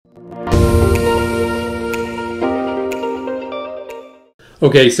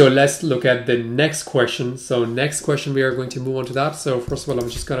Okay, so let's look at the next question. So next question, we are going to move on to that. So first of all,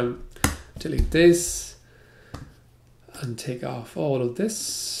 I'm just going to delete this and take off all of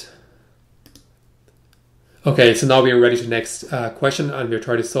this. Okay, so now we are ready to the next question, and we're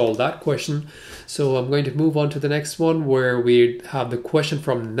trying to solve that question. So I'm going to move on to the next one, where we have the question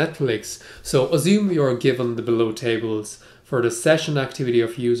from Netflix. So assume you're given the below tables for the session activity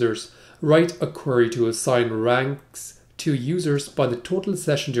of users. Write a query to assign ranks to users by the total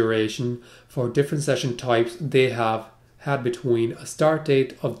session duration for different session types they have had between a start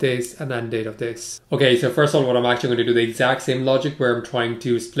date of this and end date of this. Okay, so first of all, what I'm actually going to do the exact same logic where I'm trying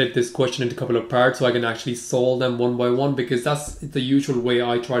to split this question into a couple of parts so I can actually solve them one by one, because that's the usual way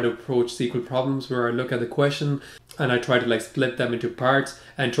I try to approach SQL problems, where I look at the question and I try to split them into parts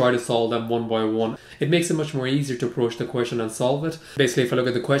and try to solve them one by one. It makes it much more easier to approach the question and solve it. Basically, if I look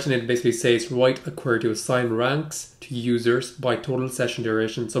at the question, it basically says write a query to assign ranks to users by total session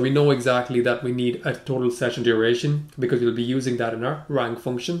duration. So we know exactly that we need a total session duration because we'll be using that in our rank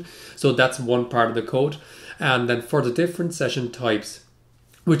function. So that's one part of the code. And then for the different session types,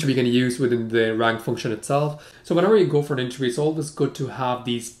 which we can use within the rank function itself. So whenever you go for an interview, it's always good to have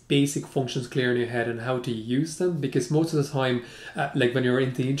these basic functions clear in your head and how to use them, because most of the time, when you're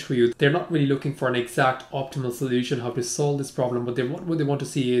in the interview, they're not really looking for an exact optimal solution, how to solve this problem, but what they want to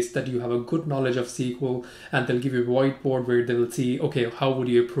see is that you have a good knowledge of SQL, and they'll give you a whiteboard where they'll see, okay, how would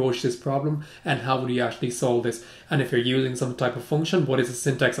you approach this problem and how would you actually solve this? And if you're using some type of function, what is the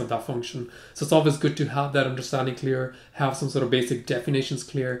syntax of that function? So it's always good to have that understanding clear, have some sort of basic definitions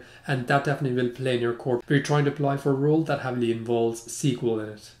clear, and that definitely will play in your code. If you're trying to apply for a role that heavily involves SQL in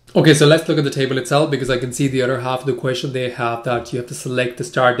it. Okay, so let's look at the table itself, because I can see the other half of the question, they have that you have to select the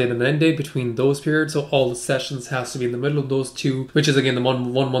start date and end date between those periods. So all the sessions has to be in the middle of those two, which is again the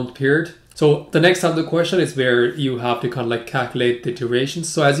one month period. So the next half of the question is where you have to kind of calculate the duration.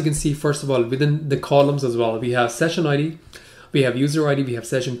 So as you can see, first of all, within the columns as well, we have session ID, we have user ID, we have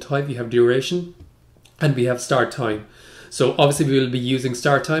session type, we have duration, and we have start time. So obviously we will be using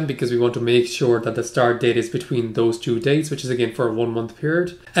start time because we want to make sure that the start date is between those two dates, which is again for a 1 month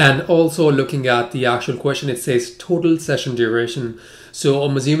period. And also looking at the actual question, it says total session duration. So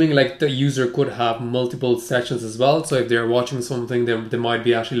I'm assuming the user could have multiple sessions as well. So if they're watching something, they might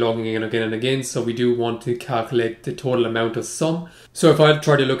be actually logging in again and again. So we do want to calculate the total amount of sum. So if I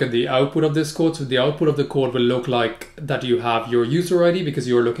try to look at the output of this code, so the output of the code will look like that you have your user ID because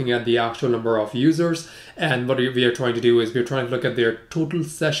you're looking at the actual number of users. And what we are trying to do is we're trying to look at their total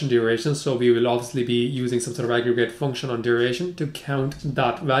session duration. So we will obviously be using some sort of aggregate function on duration to count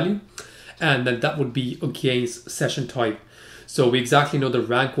that value. And then that would be against session type. So we exactly know the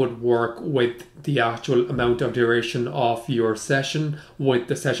rank would work with the actual amount of duration of your session with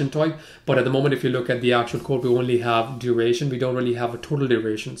the session type. But at the moment, if you look at the actual code, we only have duration. We don't really have a total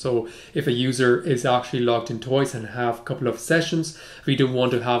duration. So if a user is actually logged in twice and have a couple of sessions, we do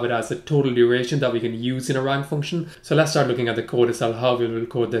want to have it as a total duration that we can use in a rank function. So let's start looking at the code itself, how we will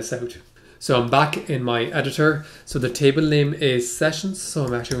code this out. So I'm back in my editor. So the table name is sessions. So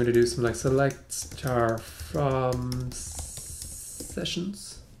I'm actually going to do something like select star from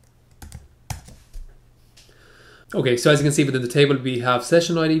sessions. Okay, so as you can see within the table, we have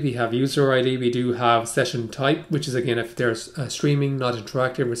session ID, we have user ID, we do have session type, which is again if there's streaming, not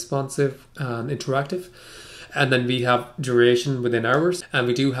interactive, responsive, and interactive. And then we have duration within hours, and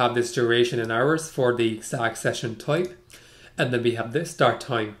we do have this duration in hours for the exact session type. And then we have this start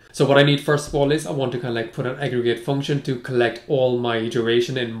time. So what I need first of all is I want to kind of put an aggregate function to collect all my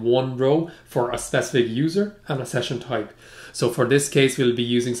duration in one row for a specific user and a session type. So for this case, we'll be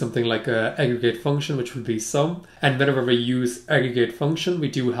using something like a aggregate function, which will be sum. And whenever we use aggregate function, we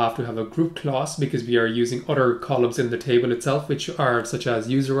do have to have a group clause because we are using other columns in the table itself, which are such as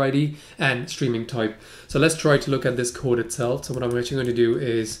user ID and streaming type. So let's try to look at this code itself. So what I'm actually going to do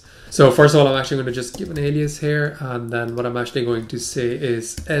is, so first of all, I'm actually going to just give an alias here. And then what I'm actually going to say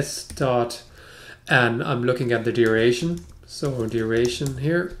is s dot, and I'm looking at the duration. So duration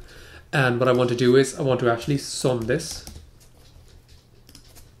here. And what I want to do is I want to actually sum this.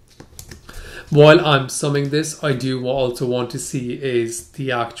 While I'm summing this, I do also want to see is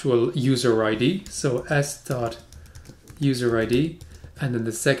the actual user ID. So s dot user ID, and then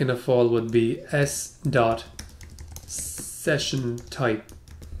the second of all would be s dot session type.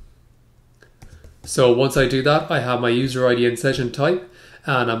 So once I do that, I have my user ID and session type,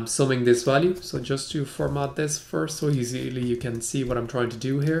 and I'm summing this value. So just to format this first so easily you can see what I'm trying to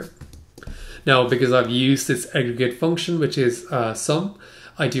do here. Now, because I've used this aggregate function, which is sum,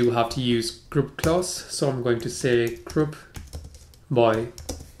 I do have to use group clause. So I'm going to say group by,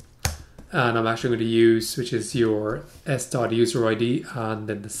 and I'm actually going to use, which is your s.user ID and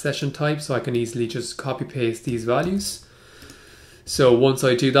then the session type, so I can easily just copy paste these values. So once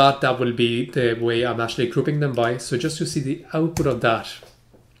I do that, that will be the way I'm actually grouping them by. So just to see the output of that.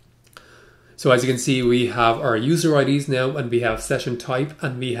 So as you can see, we have our user IDs now, and we have session type,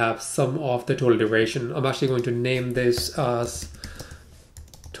 and we have sum of the total duration. I'm actually going to name this as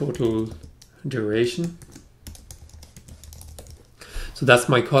total duration. So that's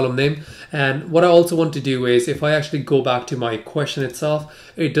my column name. And what I also want to do is, if I actually go back to my question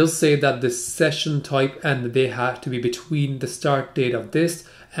itself, it does say that the session type and they have to be between the start date of this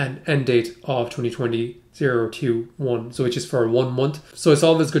and end date of 2020-021, so which is for 1 month. So it's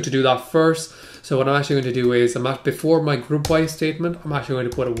always good to do that first. So what I'm actually going to do is, before my group by statement, I'm actually going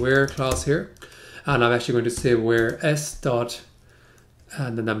to put a where clause here, and I'm actually going to say where s dot,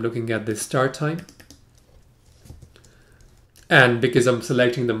 and then I'm looking at the start time. And because I'm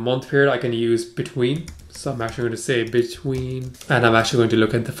selecting the month period, I can use between. So I'm actually going to say between, and I'm actually going to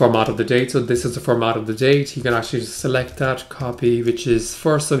look at the format of the date. So this is the format of the date. You can actually just select that, copy, which is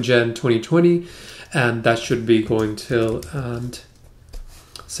 1st of Jan 2020, and that should be going till, and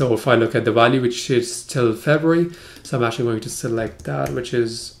so if I look at the value, which is till February, so I'm actually going to select that, which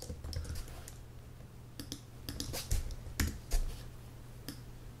is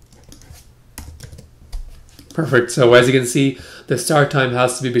perfect. So as you can see, the start time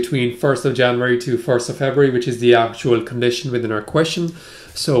has to be between 1st of January to 1st of February, which is the actual condition within our question.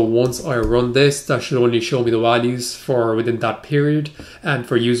 So once I run this, that should only show me the values for within that period, and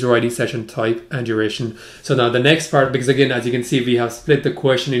for user ID, session type, and duration. So now the next part, because again, as you can see, we have split the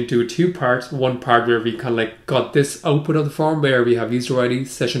question into 2 parts. One part where we kind of like got this output of the form where we have user ID,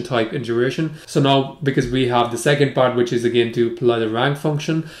 session type, and duration. So now, because we have the second part, which is again to apply the rank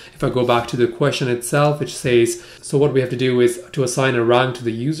function, if I go back to the question itself, which says, so what we have to do is to assign a rank to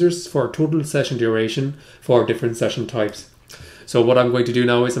the users for total session duration for different session types. So what I'm going to do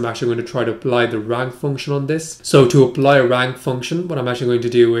now is I'm actually going to try to apply the rank function on this. So to apply a rank function, what I'm actually going to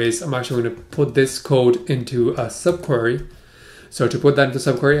do is I'm actually going to put this code into a subquery. So to put that into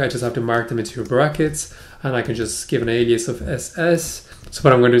subquery, I just have to mark them into brackets, and I can just give an alias of SS. So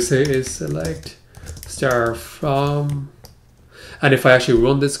what I'm going to say is select star from, and if I actually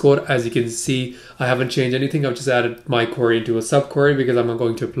run this code, as you can see, I haven't changed anything. I've just added my query into a subquery because I'm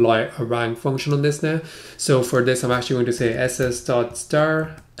going to apply a rank function on this now. So for this, I'm actually going to say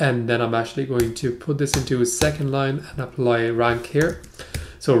ss.star, and then I'm actually going to put this into a second line and apply rank here.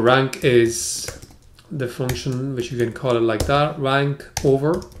 So rank is the function, which you can call it like that, rank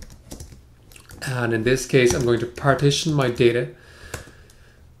over. And in this case, I'm going to partition my data.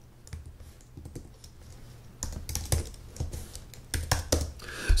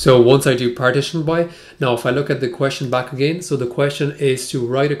 So once I do partition by, now if I look at the question back again, so the question is to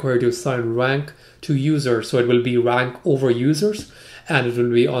write a query to assign rank to user. So it will be rank over users, and it will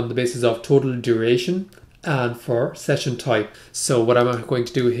be on the basis of total duration and for session type. So what I'm going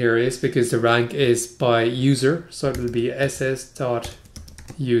to do here is, because the rank is by user, so it will be ss.user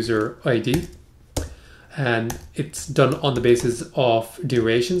ID, and it's done on the basis of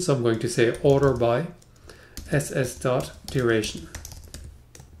duration. So I'm going to say order by ss.duration.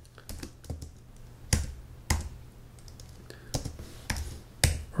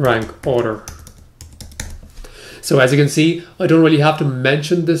 Rank order. So as you can see, I don't really have to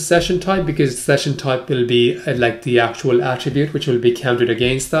mention this session type, because session type will be like the actual attribute which will be counted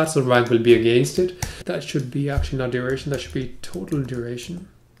against that, so rank will be against it. That should be actually not duration, that should be total duration.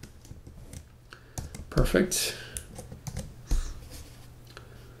 Perfect.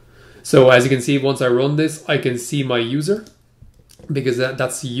 So as you can see, once I run this, I can see my user, because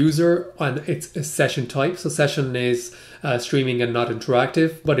that's the user and it's a session type. So session is streaming and not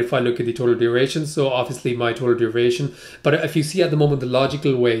interactive. But if I look at the total duration, so obviously my total duration, but if you see at the moment the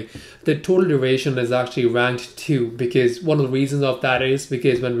logical way, the total duration is actually ranked 2, because one of the reasons of that is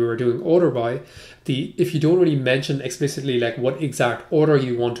because when we were doing order by, if you don't really mention explicitly like what exact order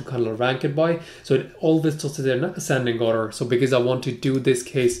you want to kind of rank it by, so all this does is in ascending order. So because I want to do this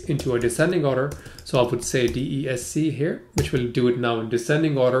case into a descending order, so I would say DESC here, which will do it now in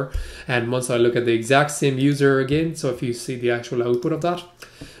descending order. And once I look at the exact same user again, so if you see the actual output of that,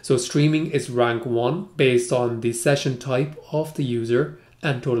 so streaming is rank 1 based on the session type of the user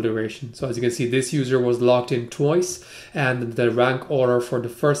and total duration. So as you can see, this user was logged in twice, and the rank order for the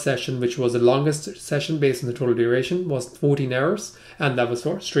first session, which was the longest session based on the total duration, was 14 hours, and that was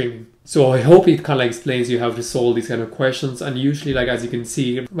for streaming. So I hope it kind of explains you how to solve these kind of questions. And usually, like as you can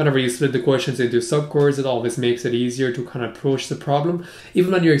see, whenever you split the questions into subqueries, it always makes it easier to kind of approach the problem.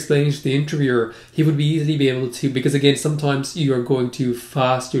 Even when you're explaining to the interviewer, he would easily be able to, because again, sometimes you are going too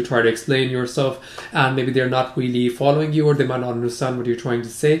fast, you try to explain yourself, and maybe they're not really following you, or they might not understand what you're trying to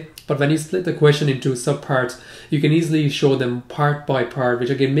say. But when you split the question into subparts, you can easily show them part by part, which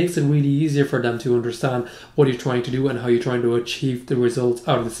again makes it really easier for them to understand what you're trying to do and how you're trying to achieve the results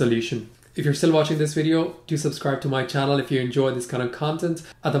out of the solution. If you're still watching this video, do subscribe to my channel if you enjoy this kind of content.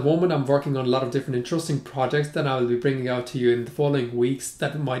 At the moment, I'm working on a lot of different interesting projects that I will be bringing out to you in the following weeks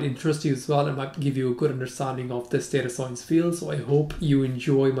that might interest you as well and might give you a good understanding of this data science field. So I hope you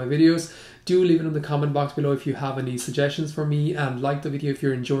enjoy my videos. Do leave it in the comment box below if you have any suggestions for me, and like the video if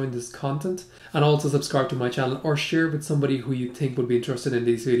you're enjoying this content, and also subscribe to my channel or share with somebody who you think would be interested in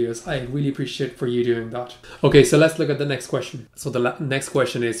these videos. I really appreciate for you doing that. Okay, so let's look at the next question. So the next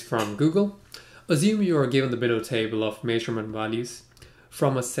question is from Google. Assume you are given the below table of measurement values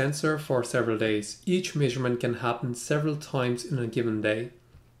from a sensor for several days. Each measurement can happen several times in a given day.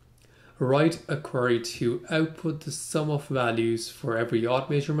 Write a query to output the sum of values for every odd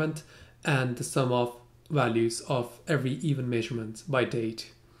measurement and the sum of values of every even measurement by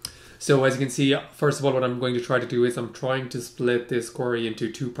date. So as you can see, first of all, what I'm going to try to do is I'm trying to split this query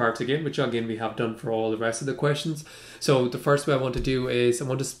into two parts again, which again we have done for all the rest of the questions. So the first way I want to do is I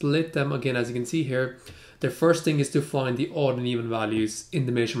want to split them again, as you can see here. The first thing is to find the odd and even values in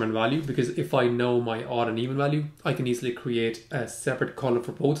the measurement value, because if I know my odd and even value, I can easily create a separate column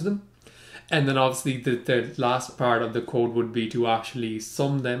for both of them. And then obviously the last part of the code would be to actually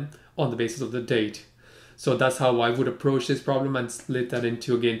sum them on the basis of the date. So that's how I would approach this problem and split that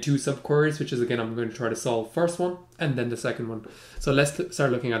into, again, two subqueries, which is, again, I'm going to try to solve first one and then the second one. So let's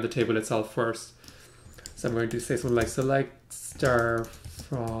start looking at the table itself first. So I'm going to say something like select star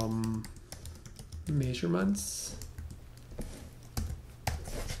from measurements.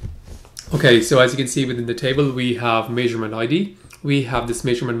 Okay, so as you can see within the table, we have measurement ID. We have this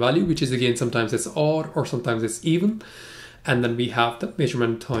measurement value, which is, again, sometimes it's odd or sometimes it's even. And then we have the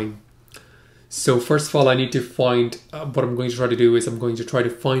measurement time. So first of all, I need to find, what I'm going to try to do is I'm going to try to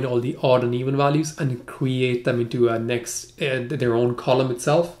find all the odd and even values and create them into a their own column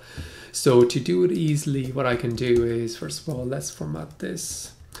itself. So to do it easily, what I can do is, first of all, let's format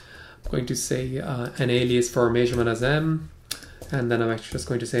this. I'm going to say an alias for measurement as M, and then I'm actually just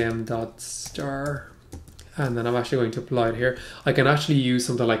going to say m.star. And then I'm actually going to apply it here. I can actually use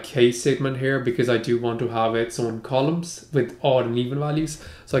something like case statement here because I do want to have its own columns with odd and even values.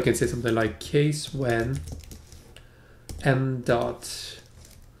 So I can say something like case when m dot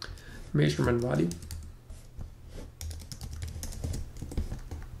measurement value.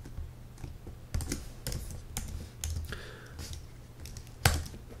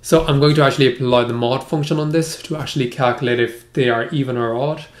 So I'm going to actually apply the mod function on this to actually calculate if they are even or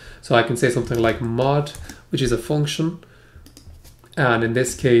odd. So I can say something like mod, which is a function, and in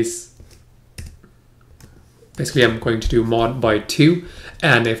this case, basically I'm going to do mod by 2,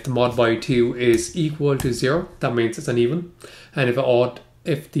 and if the mod by 2 is equal to 0, that means it's an even, and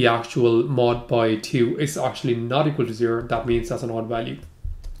if the actual mod by 2 is actually not equal to 0, that means that's an odd value.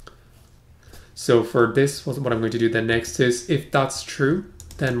 So for this, what I'm going to do then next is, if that's true,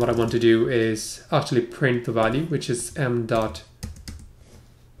 then what I want to do is actually print the value, which is m dot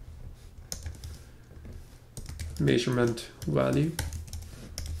measurement value,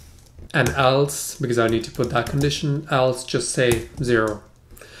 and else, because I need to put that condition, else just say 0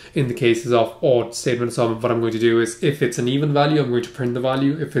 in the cases of odd statements. So what I'm going to do is, if it's an even value, I'm going to print the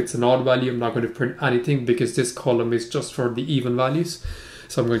value. If it's an odd value, I'm not going to print anything because this column is just for the even values.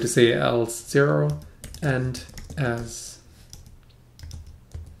 So I'm going to say else 0 and as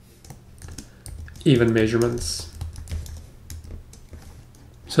even measurements.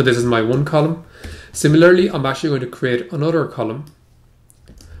 So this is my one column. Similarly, I'm actually going to create another column,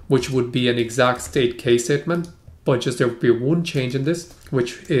 which would be an exact state case statement, but just there would be one change in this,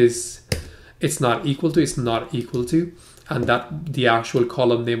 which is it's not equal to, and that the actual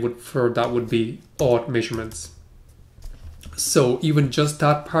column name would be odd measurements. So even just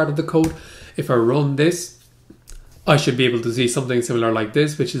that part of the code, if I run this, I should be able to see something similar like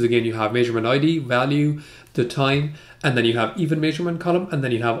this, which is, again, you have measurement ID, value, the time, and then you have even measurement column, and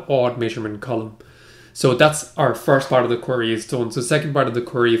then you have odd measurement column. So that's our first part of the query is done. So second part of the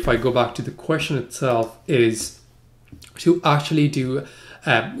query, if I go back to the question itself, is to actually do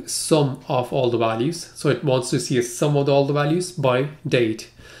sum of all the values. So it wants to see a sum of all the values by date.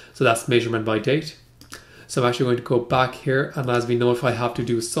 So that's measurement by date. So I'm actually going to go back here, and as we know, if I have to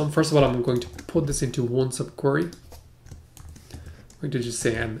do a sum, first of all, I'm going to put this into one subquery. I'm going to just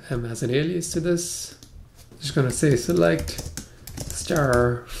say M as an alias to this. Just going to say select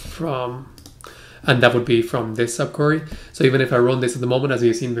star from, and that would be from this subquery. So even if I run this at the moment, as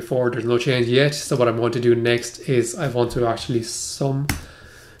we've seen before, there's no change yet. So what I'm going to do next is I want to actually sum.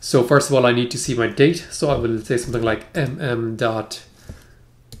 So first of all, I need to see my date. So I will say something like dot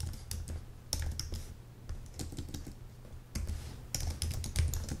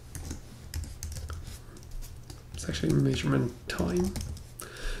it's actually measurement time.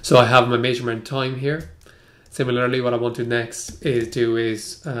 So I have my measurement time here. Similarly, what I want to next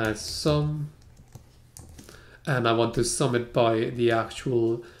is sum, and I want to sum it by the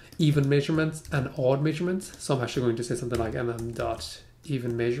actual even measurements and odd measurements. So I'm actually going to say something like dot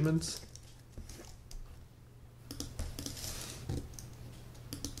even measurements.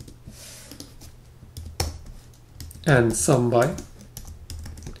 And sum by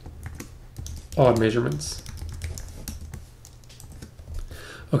odd measurements.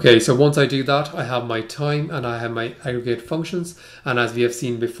 Okay, so once I do that, I have my time and I have my aggregate functions. And as we have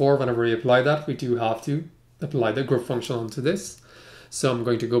seen before, whenever we apply that, we do have to apply the group function onto this. So I'm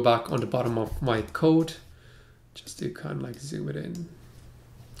going to go back on the bottom of my code, just to kind of like zoom it in.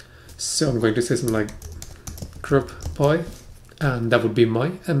 So I'm going to say something like group by, and that would be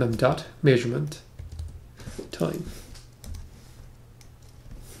my dot measurement time.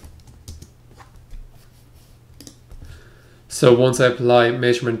 So once I apply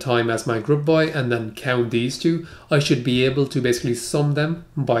measurement time as my group by and then count these two, I should be able to basically sum them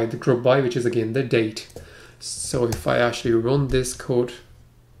by the group by, which is again the date. So if I actually run this code,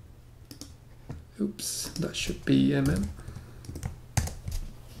 oops, that should be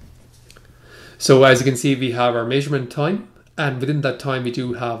So as you can see, we have our measurement time, and within that time we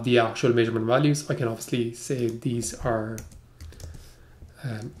do have the actual measurement values. I can obviously say these are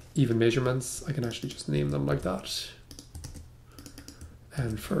even measurements. I can actually just name them like that.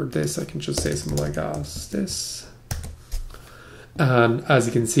 And for this, I can just say something like this. And as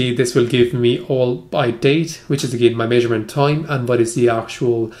you can see, this will give me all by date, which is again my measurement time, and what is the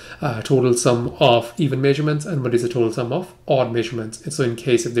actual total sum of even measurements, and what is the total sum of odd measurements. And so in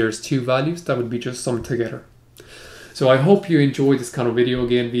case if there's two values, that would be just summed together. So I hope you enjoyed this kind of video.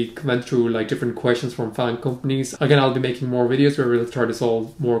 Again, we went through like different questions from FAANG companies. Again, I'll be making more videos where we'll try to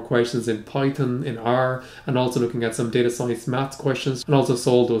solve more questions in Python, in R, and also looking at some data science maths questions and also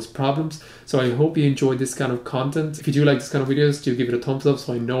solve those problems. So I hope you enjoyed this kind of content. If you do like this kind of videos, do give it a thumbs up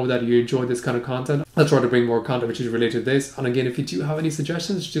so I know that you enjoyed this kind of content. I'll try to bring more content which is related to this. And again, if you do have any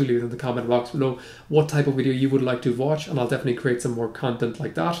suggestions, do leave it in the comment box below what type of video you would like to watch, and I'll definitely create some more content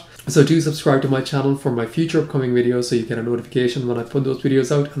like that. So do subscribe to my channel for my future upcoming videos so you get a notification when I put those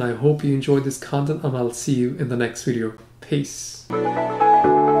videos out. And I hope you enjoyed this content, and I'll see you in the next video. Peace.